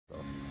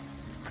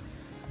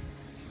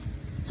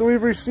So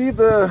we've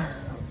received a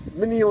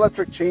mini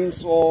electric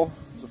chainsaw.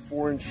 It's a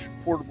 4-inch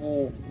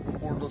portable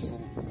cordless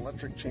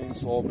electric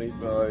chainsaw made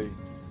by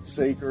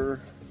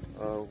Saker.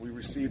 We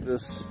received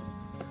this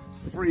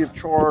free of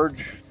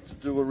charge to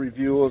do a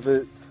review of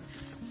it.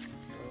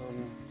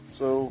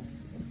 So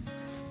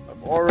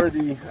I've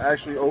already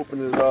actually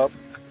opened it up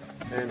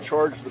and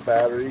charged the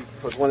battery,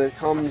 but when it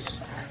comes,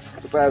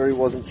 the battery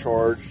wasn't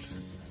charged.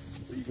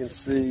 But you can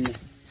see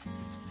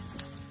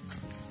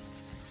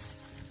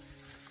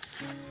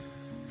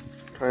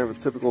kind of a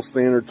typical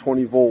standard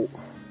 20-volt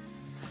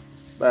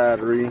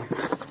battery.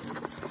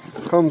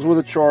 Comes with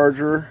a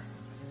charger.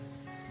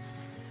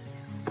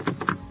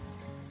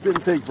 Didn't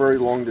take very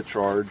long to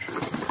charge.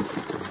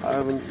 I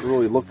haven't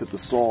really looked at the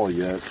saw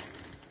yet.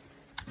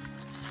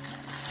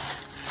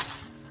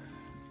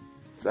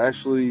 It's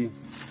actually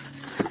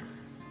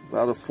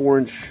about a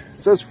 4-inch, it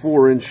says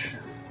 4-inch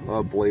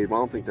blade, but I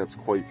don't think that's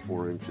quite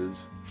 4 inches.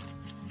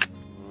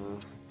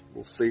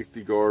 Little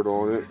safety guard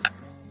on it.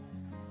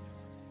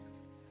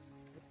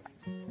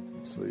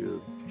 So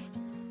you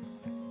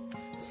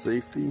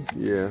safety,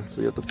 yeah, so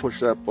you have to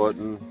push that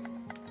button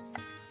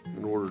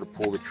in order to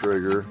pull the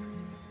trigger.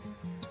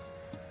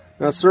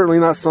 Now, it's certainly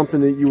not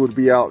something that you would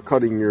be out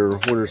cutting your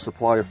winter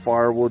supply of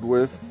firewood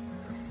with,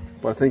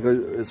 but I think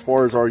as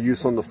far as our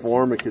use on the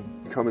farm, it could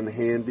come in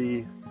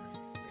handy,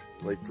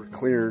 like for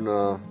clearing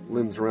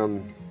limbs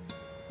around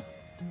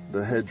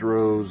the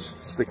hedgerows,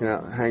 sticking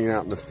out, hanging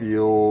out in the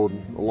field,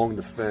 along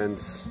the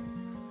fence.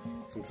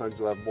 Sometimes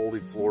you'll have moldy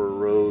floor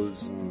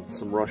rows and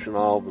some Russian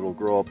olive that'll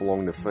grow up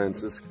along the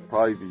fence. This could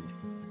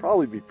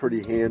probably be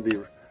pretty handy,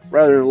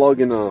 rather than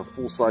lugging a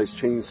full-size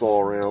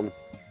chainsaw around,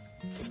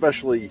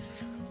 especially,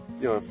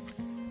 you know, if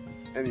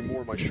any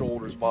more of my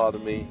shoulders bother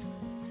me,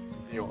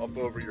 you know, up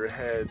over your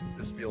head.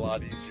 This would be a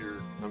lot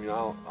easier. I mean,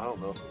 I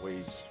don't know if it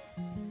weighs.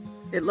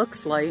 It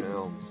looks light.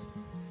 Pounds.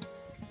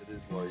 It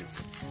is light.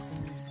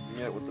 You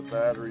get it with the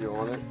battery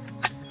on it.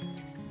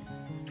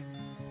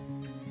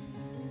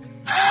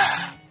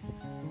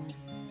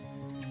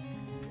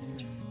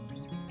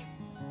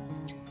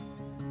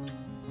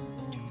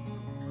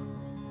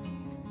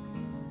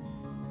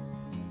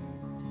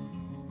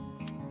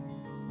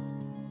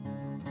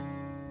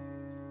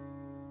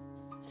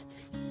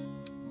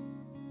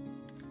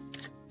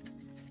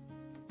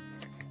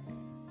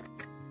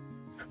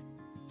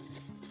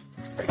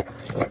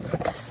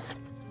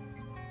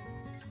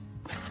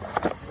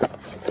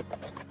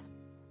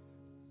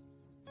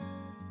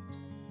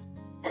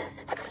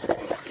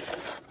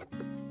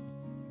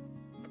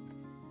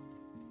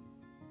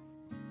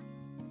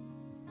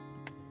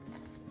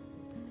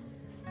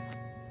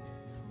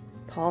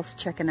 Paul's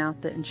checking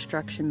out the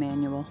instruction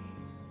manual.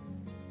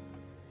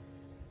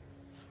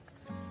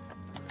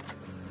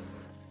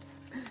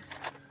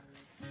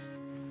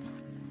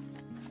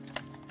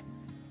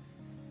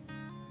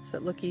 Does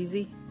it look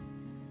easy?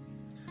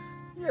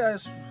 Yeah, I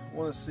just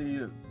want to see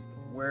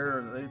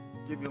where they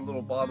give you a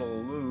little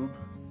bottle of lube.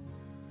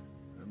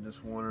 I'm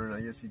just wondering,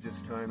 I guess you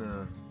just kind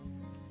of...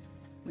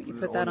 You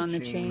put that on the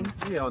chain?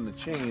 Yeah, on the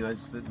chain. I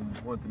just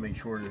didn't want to make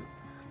sure that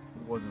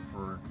it wasn't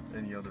for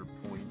any other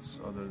points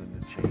other than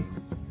the chain.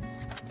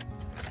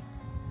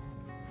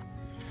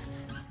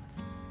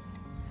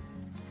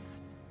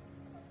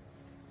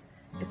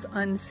 It's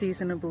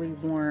unseasonably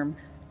warm.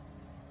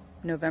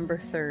 November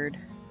 3rd.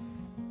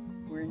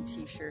 We're in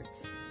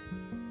t-shirts.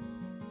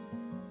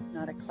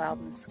 Not a cloud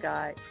in the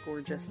sky. It's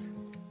gorgeous.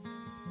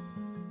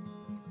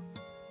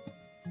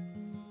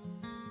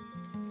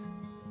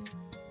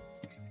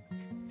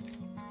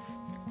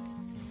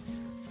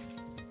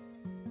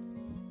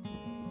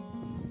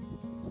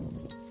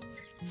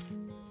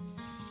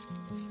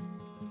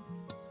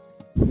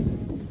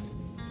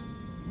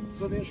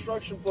 So the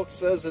instruction book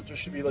says that there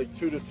should be like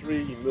 2 to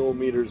 3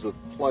 millimeters of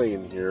play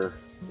in here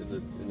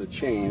in the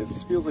chain. It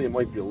feels like it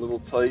might be a little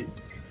tight.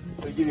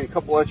 So they give you a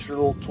couple extra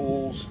little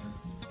tools.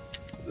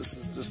 This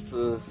is just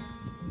to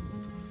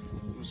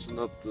loosen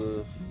up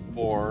the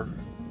bar,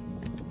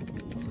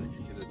 so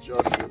you can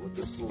adjust it with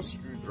this little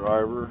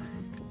screwdriver.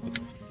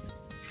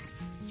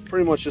 It's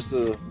pretty much just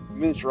a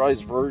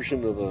miniaturized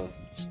version of a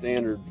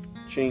standard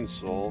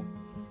chainsaw.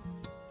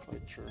 If I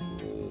turn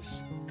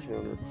this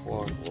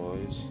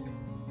counterclockwise,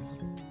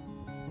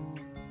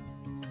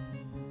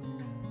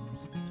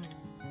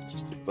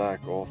 just to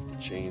back off the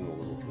chain a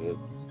little bit.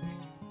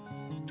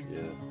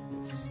 Yeah,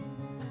 it's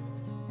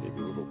maybe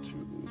a little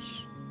too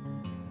loose.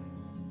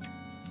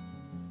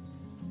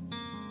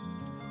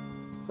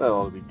 That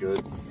ought to be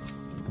good.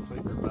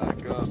 Take her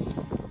back up.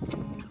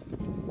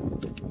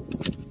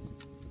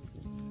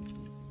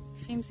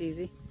 Seems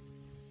easy.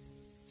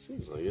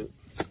 Seems like it.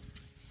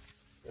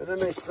 And then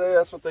they say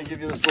that's what they give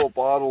you, this little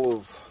bottle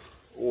of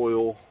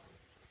oil.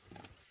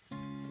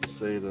 They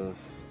say to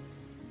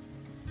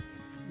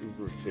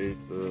lubricate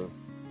the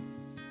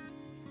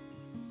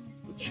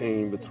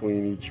chain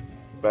between each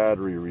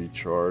battery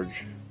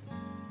recharge.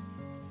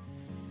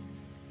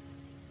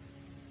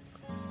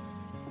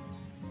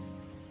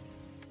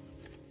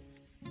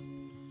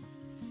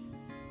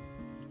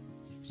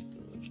 Just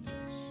dodge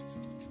this.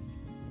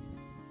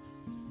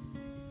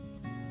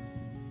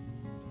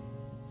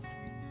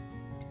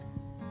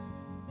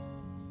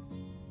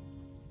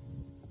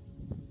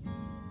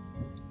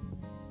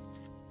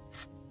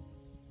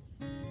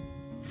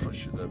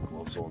 should have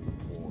gloves on to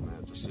pull on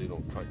that, just so you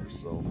don't cut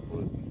yourself.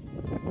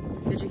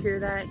 But did you hear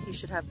that? You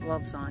should have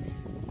gloves on.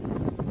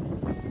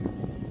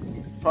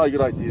 Probably a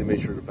good idea to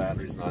make sure the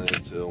battery's not in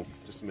it too,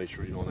 just to make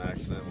sure you don't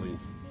accidentally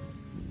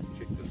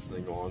kick this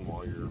thing on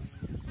while you're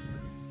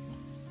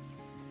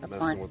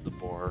messing with the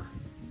bar.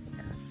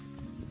 Yes.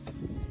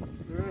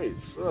 Alright,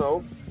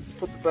 so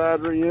put the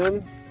battery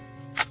in.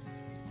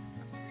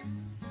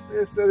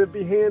 Like I said, it'd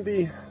be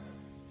handy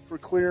for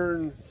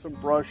clearing some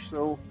brush,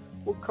 so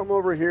we'll come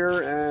over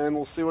here and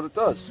we'll see what it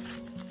does.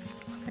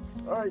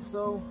 Alright,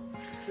 so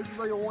this is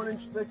like a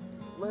 1-inch thick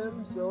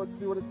limb, so let's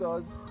see what it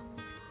does.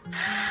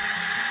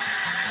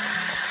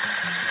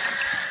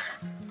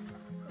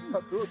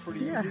 Cut through it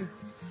pretty easy.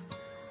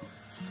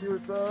 See what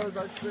it does.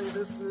 I'd say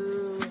this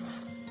is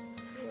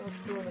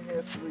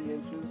 2.5, 3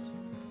 inches.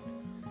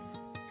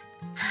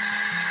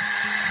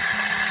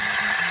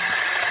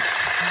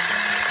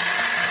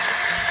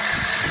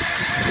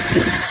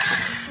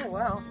 Oh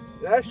wow.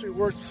 It actually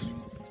works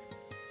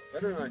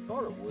better than I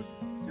thought it would,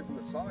 given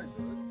the size of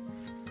it.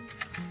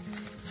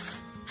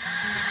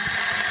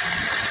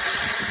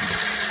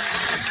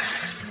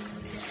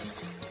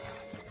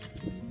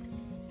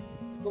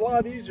 It's a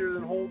lot easier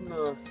than holding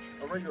a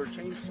regular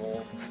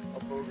chainsaw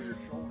up over your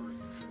shoulders.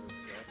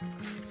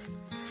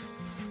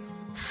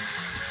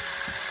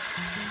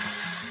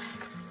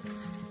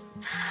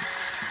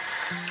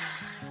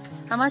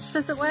 How much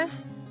does it weigh?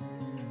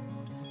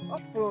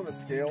 I'll put it on the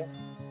scale.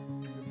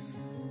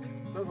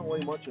 It doesn't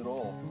weigh much at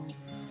all.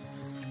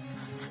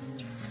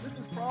 This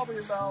is probably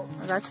about...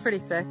 Oh, that's pretty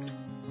thick.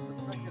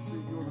 The thickest that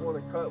you would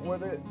want to cut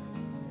with it.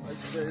 I'd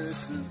say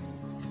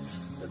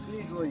it's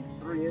easily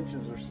 3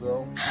 inches or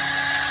so.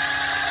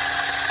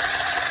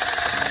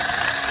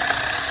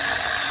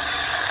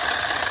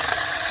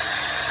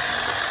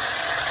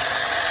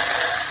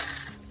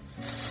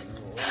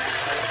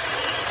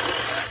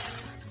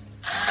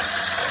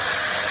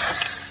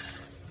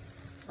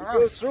 It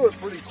goes through it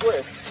pretty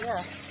quick.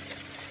 Yeah.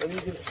 And you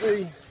can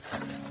see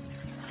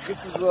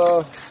this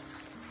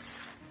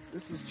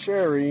is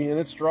cherry and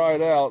it's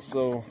dried out,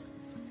 so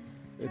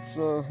it's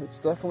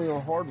definitely a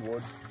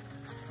hardwood.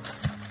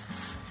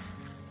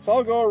 So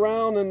I'll go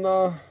around and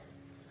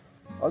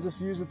I'll just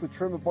use it to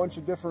trim a bunch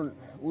of different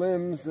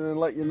limbs and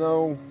let you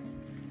know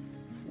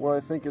what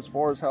I think as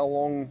far as how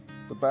long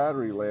the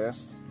battery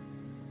lasts.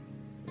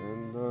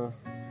 And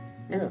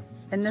yeah,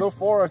 and so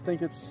far I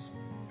think it's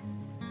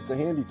a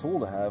handy tool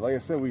to have. Like I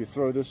said, we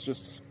throw this,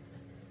 just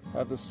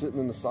have this sitting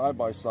in the side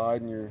by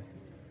side, and you're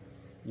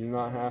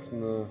not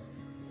having to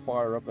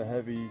fire up a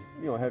heavy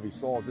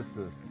saw just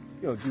to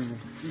do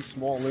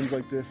small limbs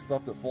like this,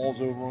 stuff that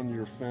falls over onto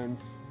your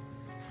fence.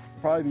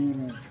 Probably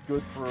even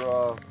good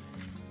for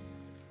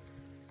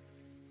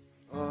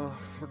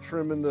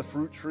trimming the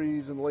fruit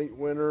trees in late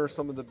winter.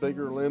 Some of the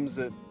bigger limbs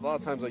that a lot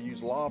of times I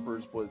use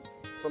loppers, but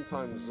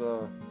sometimes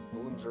the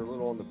limbs are a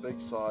little on the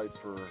big side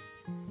for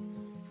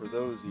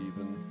those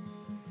even.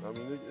 I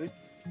mean,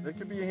 it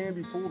could be a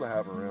handy tool to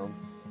have around.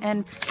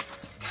 And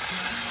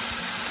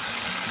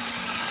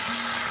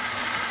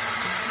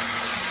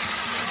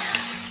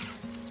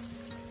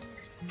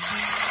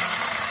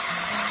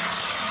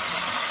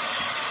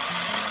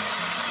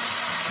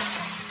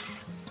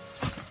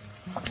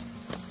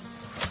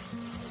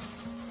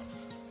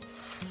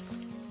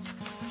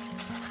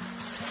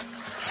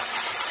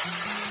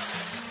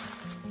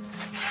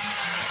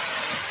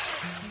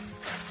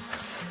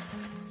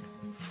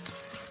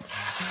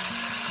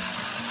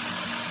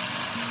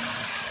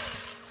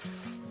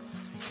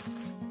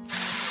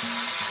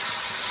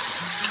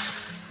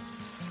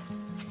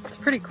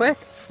pretty quick.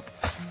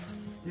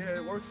 Yeah,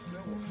 it works.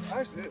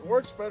 Actually, it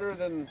works better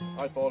than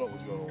I thought it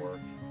was going to work.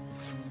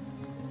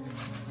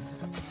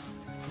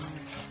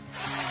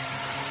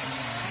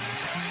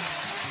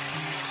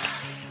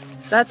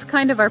 That's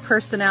kind of our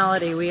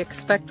personality. We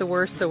expect the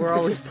worst, so we're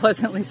always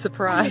pleasantly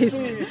surprised.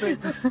 You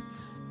think this, a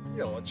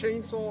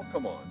chainsaw?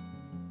 Come on.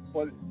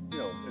 But,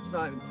 it's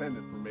not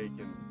intended for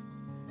making,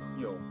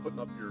 putting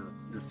up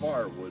your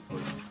firewood.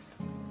 But,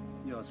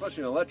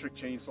 especially an electric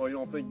chainsaw, you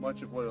don't think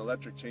much of what an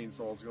electric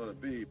chainsaw is going to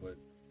be, but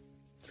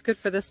it's good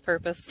for this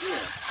purpose. Yeah.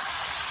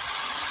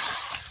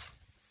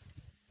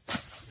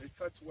 It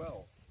cuts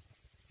well.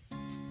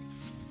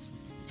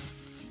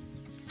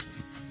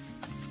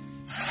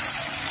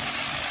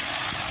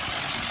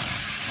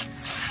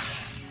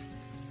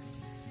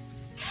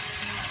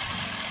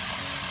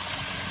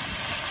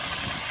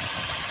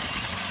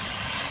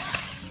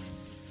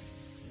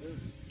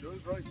 It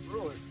goes right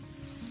through it.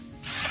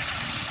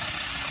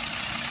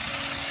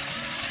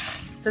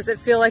 Does it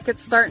feel like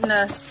it's starting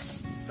to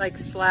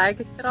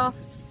slag it off?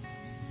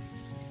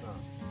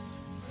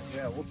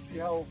 Yeah, we'll see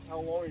how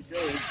long it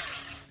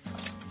goes.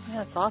 Yeah,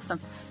 that's awesome.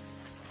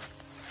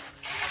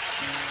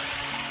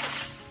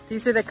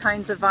 These are the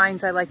kinds of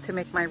vines I like to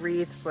make my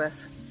wreaths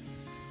with.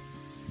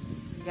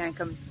 Yank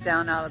them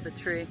down out of the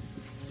tree.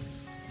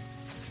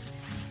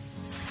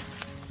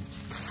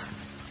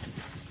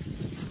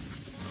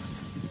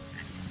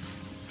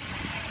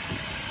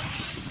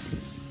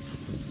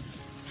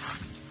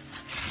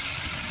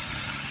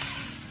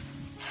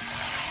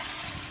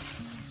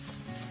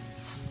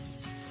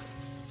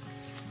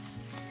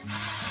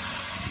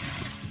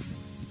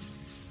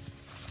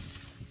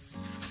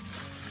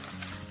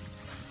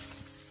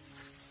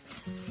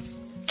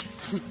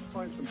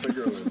 find some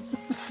bigger limbs.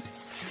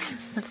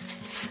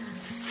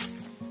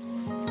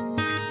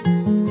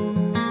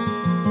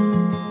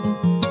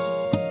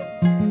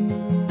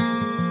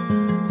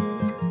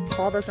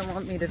 Paul doesn't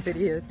want me to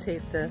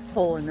videotape the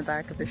hole in the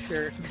back of his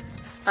shirt.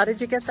 How did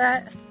you get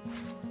that?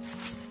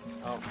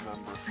 I don't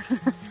remember.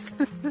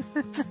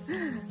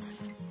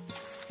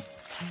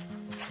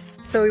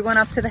 So we went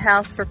up to the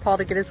house for Paul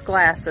to get his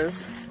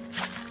glasses.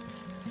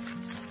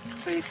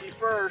 Safety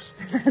first.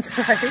 That's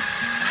right.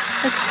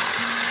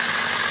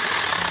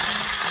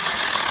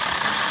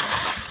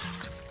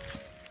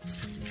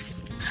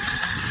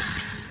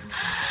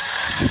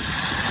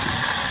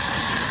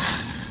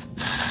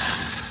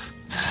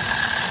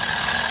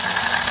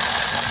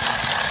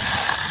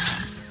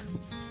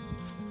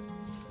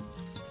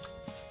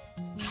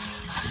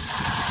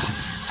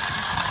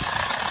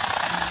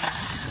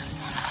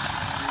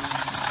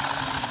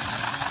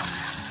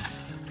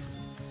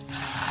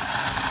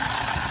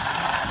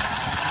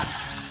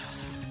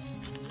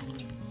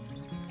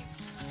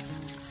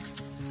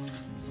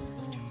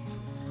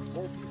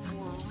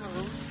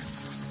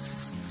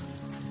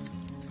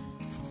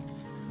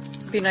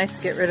 Be nice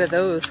to get rid of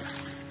those.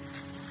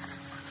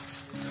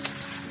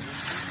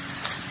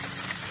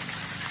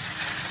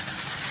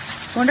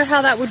 Wonder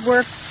how that would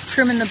work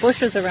trimming the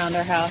bushes around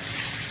our house.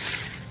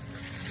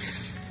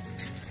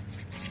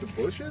 The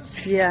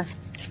bushes? Yeah.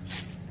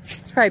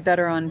 It's probably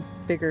better on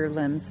bigger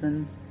limbs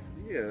than...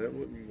 Yeah, that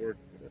wouldn't work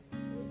at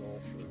all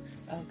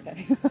for...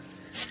 Okay.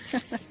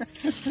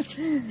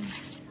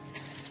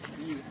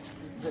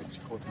 Hedge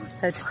clippers.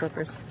 Hedge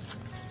clippers.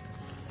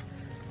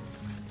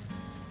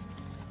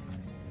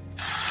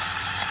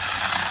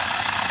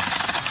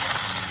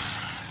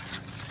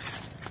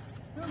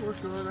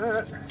 Working on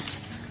that.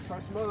 Try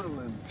some other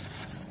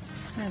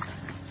limbs. Yeah.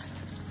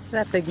 It's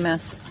that big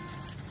mess.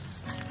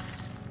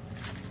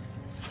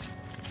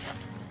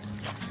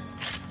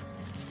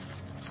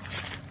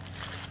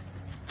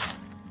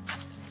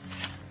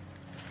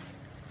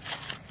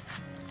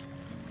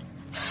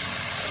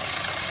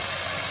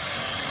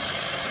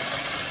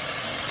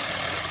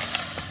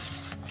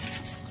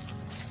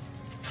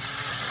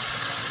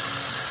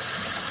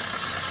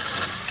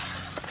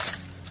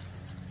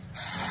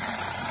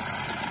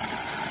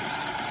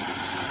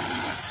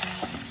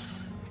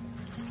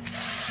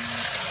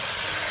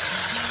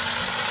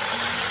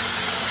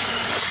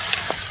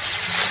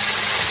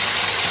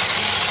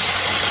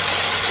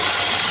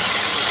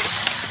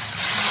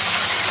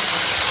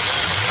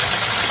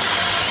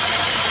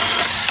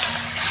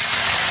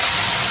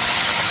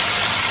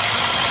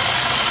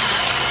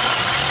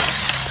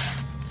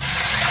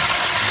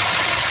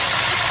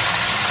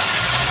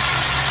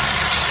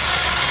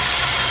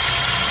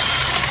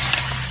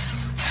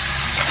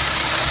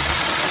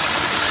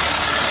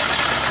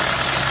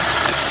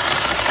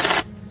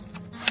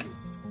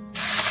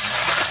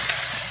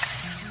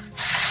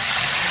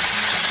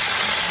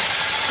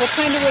 What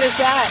kind of wood is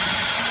that?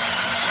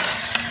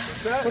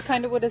 What's that? What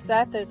kind of wood is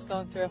that it's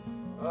going through?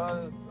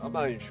 I'm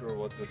not even sure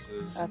what this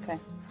is. Okay.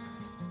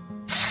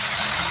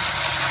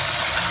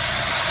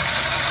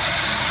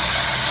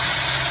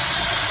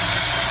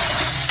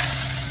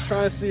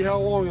 Trying to see how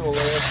long it'll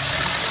last.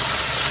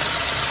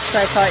 So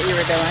I thought you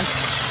were doing.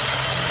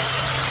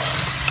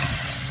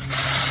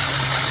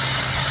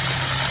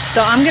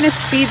 So I'm going to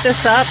speed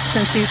this up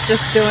since he's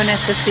just doing it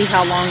to see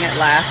how long it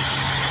lasts.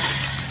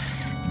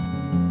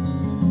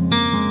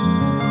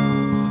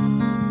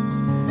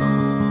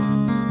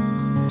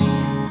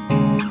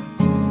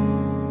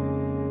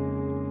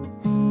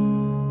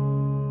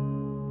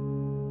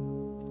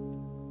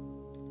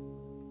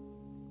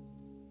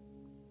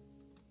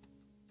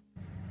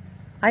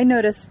 I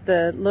noticed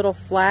the little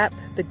flap,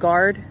 the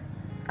guard,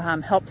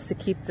 helps to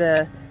keep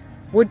the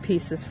wood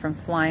pieces from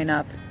flying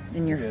up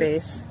in your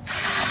face.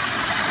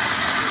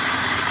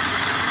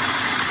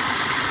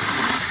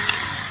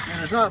 And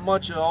there's not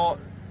much at all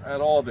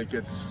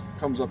that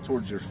comes up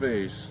towards your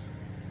face.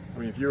 I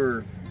mean, if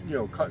you're,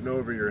 cutting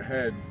over your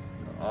head,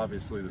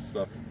 obviously the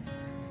stuff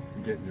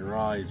can get in your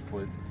eyes,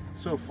 but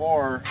so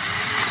far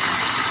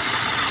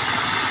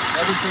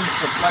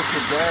everything's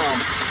deflected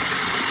down.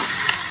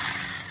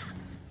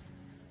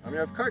 I mean,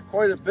 I've cut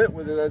quite a bit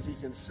with it, as you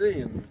can see,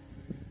 and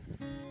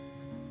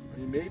I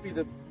mean,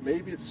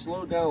 maybe it's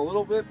slowed down a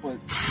little bit, but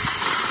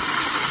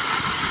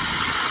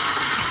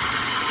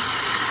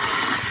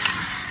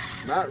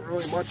not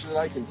really much that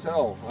I can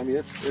tell. I mean,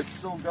 it's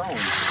still going.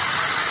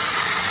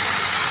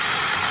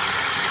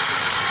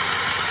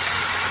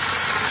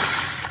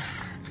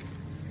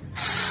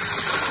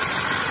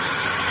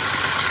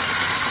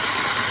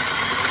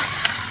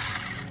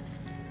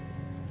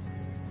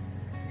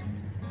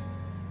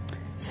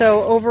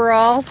 So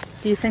overall,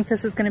 do you think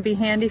this is going to be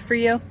handy for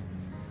you?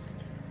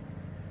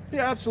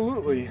 Yeah,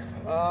 absolutely.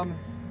 Like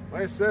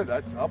I said,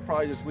 I'll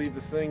probably just leave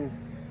the thing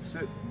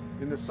sit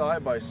in the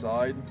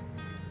side-by-side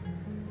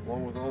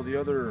along with all the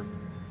other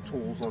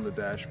tools on the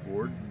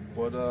dashboard.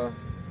 But I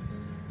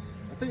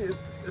think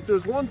if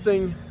there's one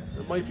thing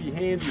that might be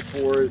handy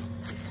for it,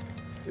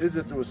 is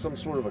if there was some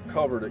sort of a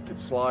cover that could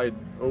slide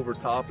over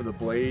top of the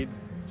blade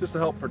just to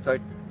help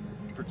protect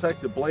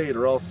the blade,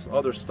 or else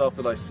other stuff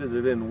that I sit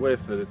it in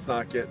with, that it's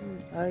not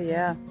getting, oh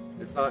yeah,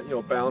 it's not, you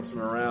know, bouncing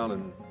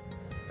around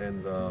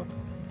and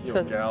you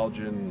know,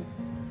 gouging,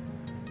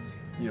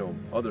 you know,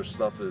 other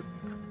stuff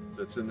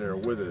that's in there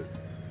with it.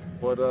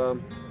 But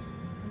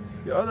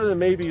yeah, other than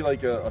maybe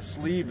like a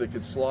sleeve that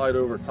could slide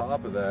over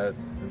top of that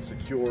and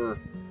secure,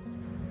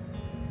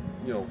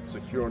 you know,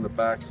 secure on the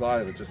back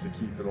side of it, just to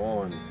keep it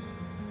on.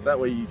 That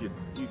way you could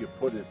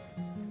put it,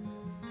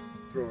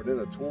 throw it in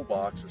a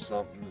toolbox or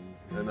something,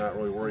 and not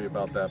really worry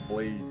about that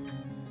blade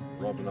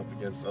rubbing up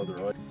against other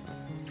items.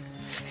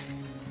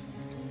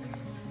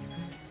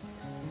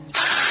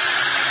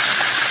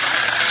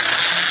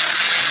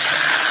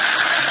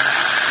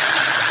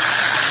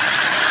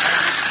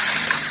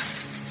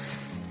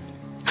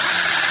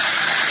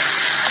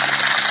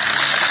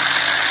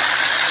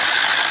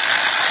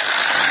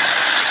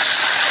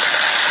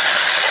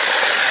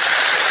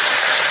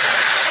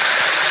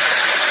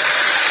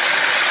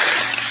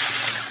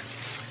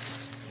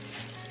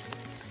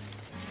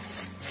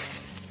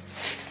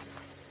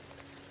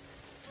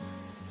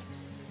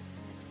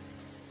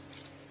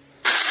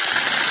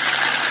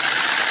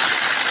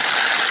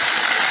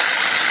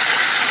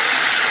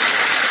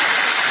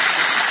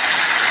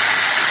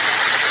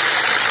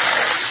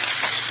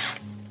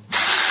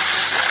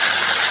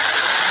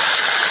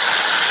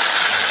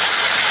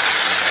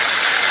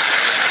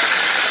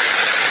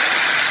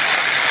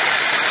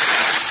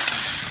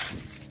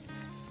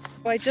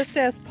 I just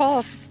asked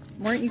Paul,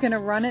 weren't you going to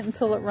run it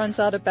until it runs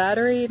out of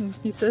battery? And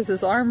he says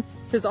his arm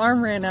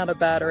ran out of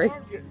battery. My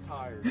arm's getting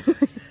tired.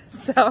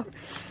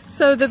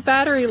 So the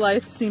battery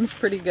life seems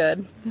pretty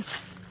good.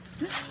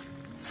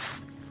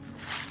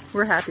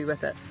 We're happy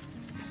with it.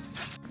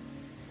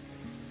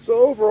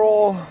 So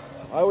overall,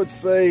 I would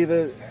say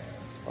that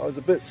I was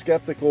a bit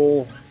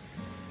skeptical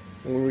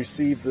when we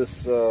received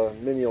this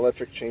mini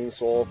electric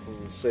chainsaw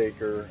from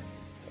Saker.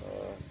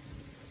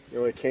 You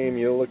know, it came,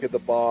 you look at the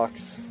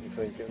box, you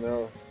think, you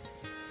know,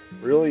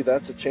 really,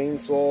 that's a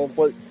chainsaw?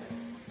 But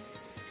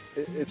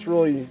it's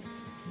really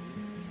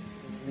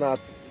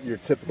not your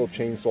typical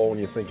chainsaw when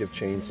you think of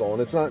chainsaw,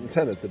 and it's not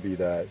intended to be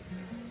that.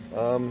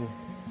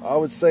 I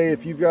would say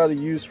if you've got a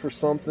use for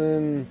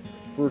something,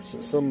 for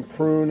some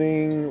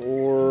pruning,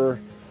 or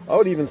I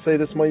would even say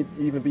this might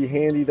even be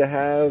handy to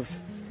have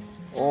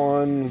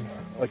on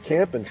a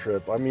camping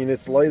trip. I mean,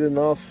 it's light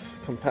enough,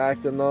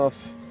 compact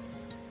enough,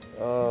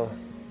 to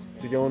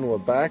go into a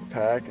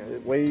backpack.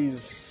 It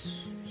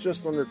weighs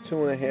just under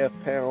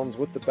 2.5 pounds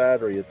with the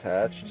battery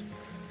attached,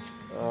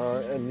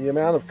 and the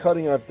amount of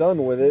cutting I've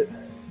done with it,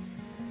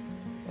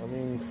 I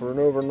mean, for an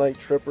overnight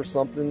trip or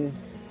something,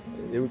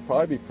 it would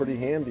probably be pretty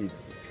handy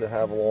to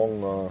have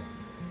along,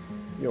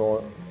 you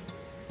know,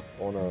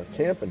 on a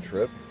camping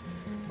trip.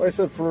 Like I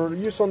said, for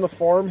use on the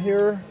farm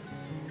here,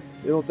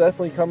 it'll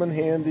definitely come in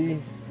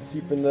handy,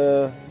 keeping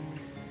the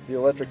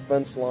electric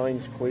fence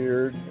lines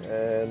cleared,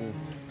 and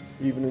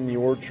even in the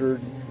orchard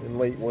in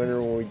late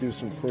winter when we do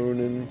some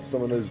pruning,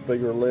 some of those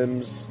bigger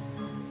limbs,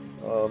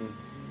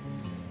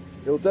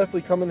 it'll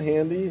definitely come in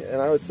handy.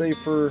 And I would say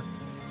for,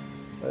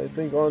 I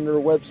think on their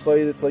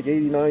website it's like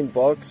 89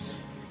 bucks.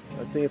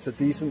 I think it's a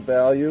decent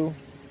value.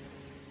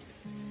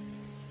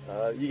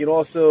 You can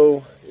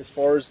also, as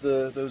far as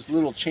those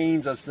little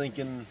chains, I was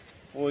thinking,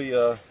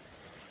 boy,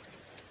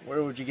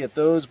 where would you get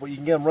those? But you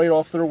can get them right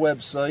off their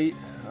website.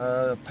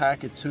 A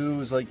pack of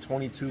 2 is like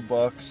 22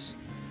 bucks.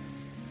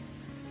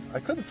 I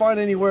couldn't find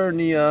anywhere in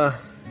the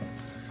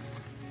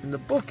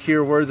book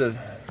here where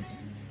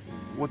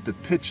what the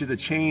pitch of the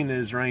chain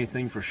is or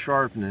anything for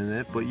sharpening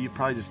it, but you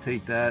probably just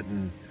take that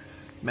and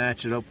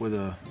match it up with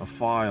a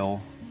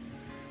file,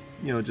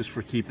 you know, just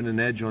for keeping an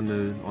edge on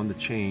the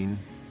chain.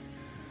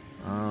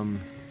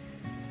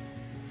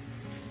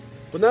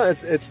 But no,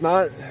 it's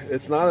not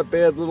a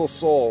bad little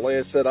saw. Like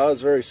I said, I was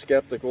very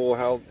skeptical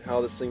how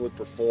this thing would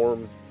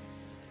perform,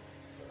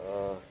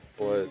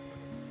 but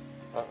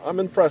I'm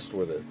impressed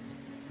with it.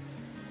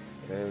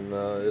 And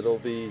it'll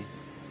be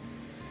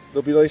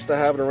nice to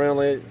have it around.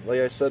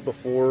 Like I said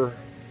before,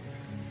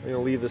 I'm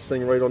gonna leave this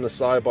thing right on the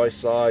side by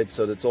side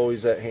so that it's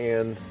always at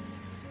hand.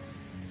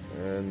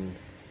 And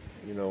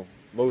you know,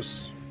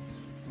 most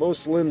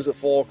limbs that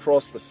fall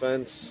across the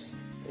fence,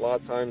 a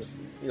lot of times,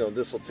 you know,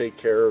 this will take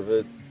care of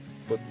it.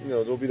 But you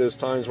know, there'll be those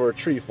times where a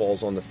tree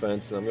falls on the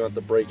fence and I'm gonna have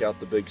to break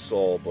out the big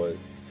saw. But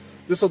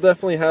this will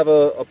definitely have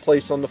a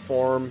place on the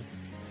farm,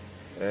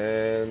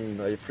 and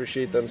I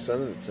appreciate them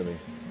sending it to me.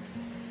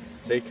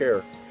 Take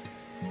care.